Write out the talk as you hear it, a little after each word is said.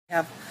We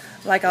have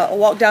like a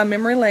walk down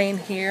memory lane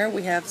here.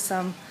 We have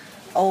some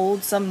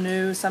old, some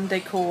new, some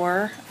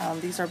decor.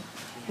 These are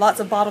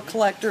lots of bottle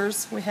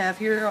collectors we have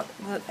here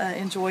that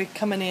enjoy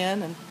coming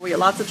in, and we get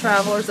lots of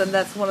travelers, and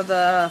that's one of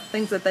the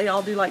things that they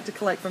all do like to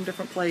collect from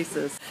different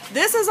places.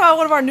 This is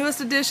one of our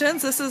newest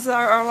additions. This is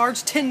our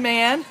large tin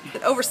man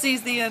that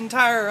oversees the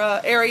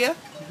entire area.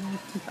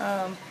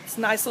 It's a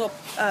nice little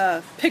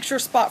picture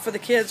spot for the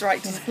kids,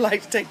 right, to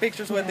like to take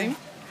pictures with him.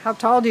 How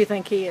tall do you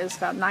think he is?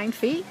 About 9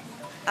 feet?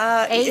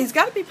 8? He's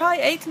got to be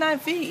probably 8 to 9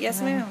 feet.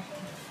 Yes, ma'am.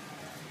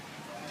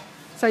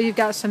 So you've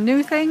got some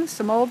new things,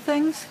 some old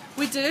things?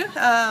 We do.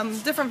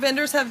 Different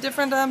vendors have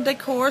different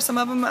decor. Some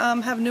of them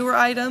have newer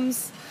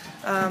items.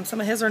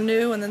 Some of his are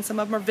new, and then some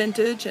of them are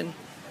vintage, and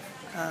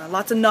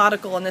lots of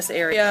nautical in this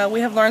area. We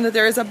have learned that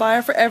there is a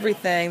buyer for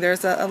everything.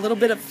 There's a little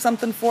bit of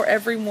something for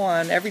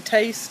everyone, every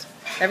taste,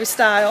 every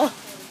style.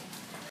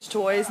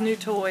 Toys, new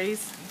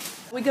toys.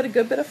 We get a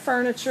good bit of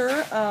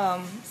furniture,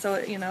 so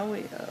you know,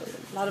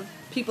 a lot of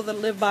people that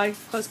live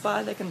close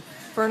by, they can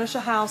furnish a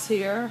house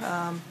here.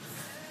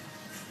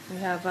 We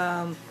have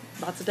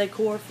lots of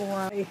decor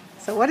for them.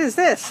 So what is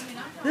this?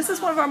 This is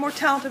one of our more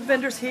talented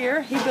vendors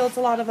here. He builds a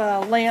lot of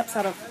lamps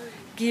out of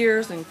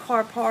gears and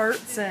car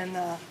parts,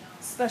 and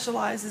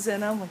specializes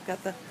in them. We've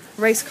got the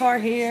race car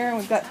here.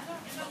 We've got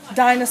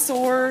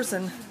dinosaurs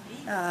and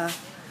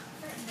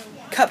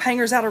cup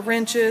hangers out of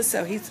wrenches.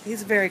 So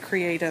he's a very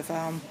creative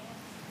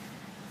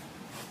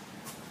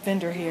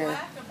vendor here.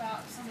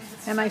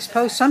 And I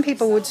suppose some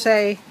people would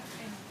say,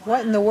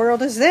 what in the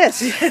world is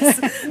this?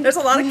 Yes. There's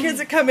a lot of kids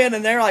that come in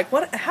and they're like,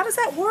 "What? How does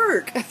that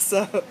work?"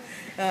 So,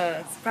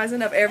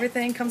 surprisingly enough,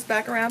 everything comes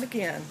back around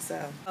again.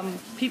 So,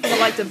 people that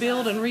like to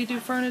build and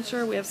redo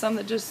furniture. We have some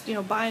that just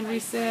buy and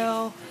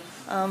resell.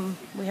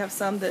 We have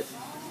some that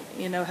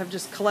have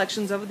just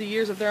collections over the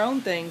years of their own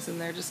things, and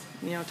they're just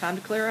time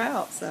to clear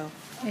out. So.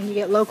 And you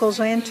get locals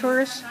and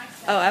tourists?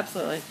 Oh,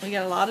 absolutely. We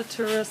get a lot of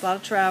tourists, a lot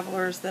of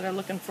travelers that are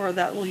looking for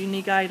that little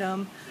unique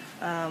item.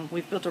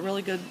 We've built a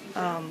really good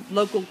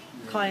local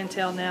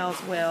clientele now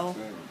as well.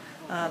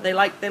 They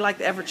like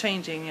the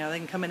ever-changing. They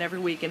can come in every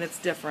week and it's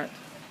different.